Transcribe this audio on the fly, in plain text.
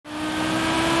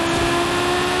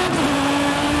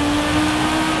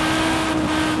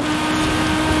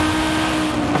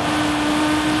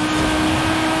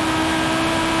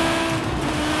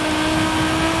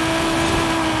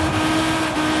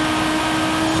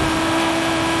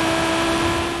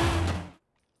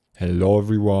Hello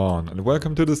everyone and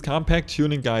welcome to this compact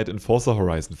tuning guide in Forza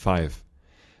Horizon 5.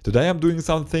 Today I'm doing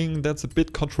something that's a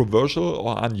bit controversial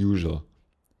or unusual.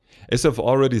 As you've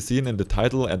already seen in the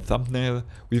title and thumbnail,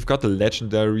 we've got the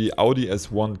legendary Audi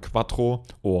S1 Quattro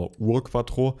or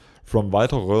Quattro from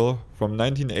Walter Röhrl from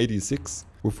 1986,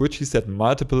 with which he set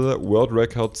multiple world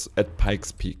records at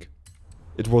Pikes Peak.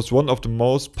 It was one of the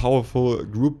most powerful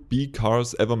Group B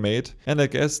cars ever made, and I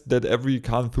guess that every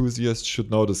car enthusiast should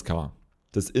know this car.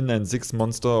 This inline-six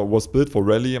monster was built for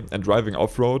rally and driving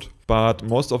off-road, but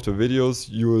most of the videos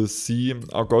you will see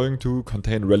are going to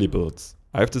contain rally builds.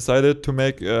 I've decided to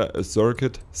make a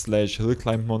circuit/hill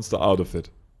climb monster out of it.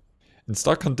 In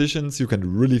stock conditions you can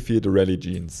really feel the rally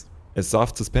genes. A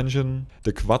soft suspension,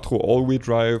 the Quattro all-wheel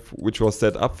drive which was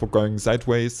set up for going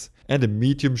sideways, and a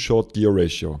medium short gear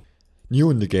ratio.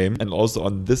 New in the game and also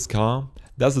on this car,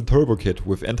 there's a turbo kit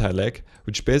with anti-lag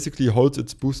which basically holds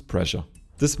its boost pressure.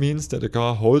 This means that the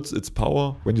car holds its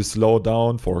power when you slow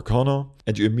down for a corner,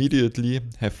 and you immediately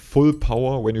have full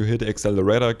power when you hit the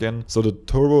accelerator again, so the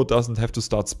turbo doesn't have to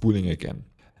start spooling again.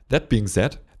 That being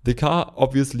said, the car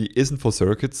obviously isn't for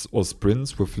circuits or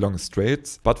sprints with long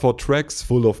straights, but for tracks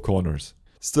full of corners.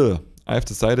 Still, I've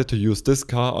decided to use this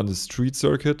car on a street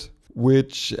circuit,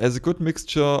 which has a good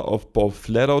mixture of both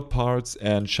flat out parts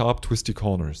and sharp twisty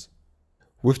corners.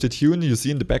 With the tune you see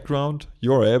in the background,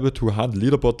 you are able to hunt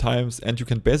leaderboard times and you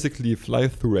can basically fly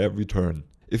through every turn.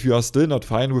 If you are still not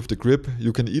fine with the grip,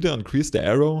 you can either increase the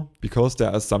arrow, because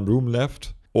there is some room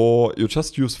left, or you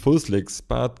just use full slicks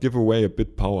but give away a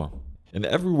bit power. In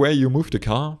every way you move the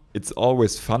car, it's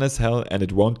always fun as hell and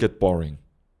it won't get boring.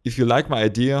 If you like my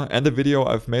idea and the video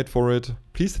I've made for it,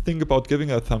 please think about giving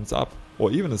a thumbs up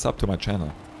or even a sub to my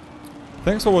channel.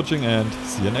 Thanks for watching and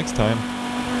see you next time.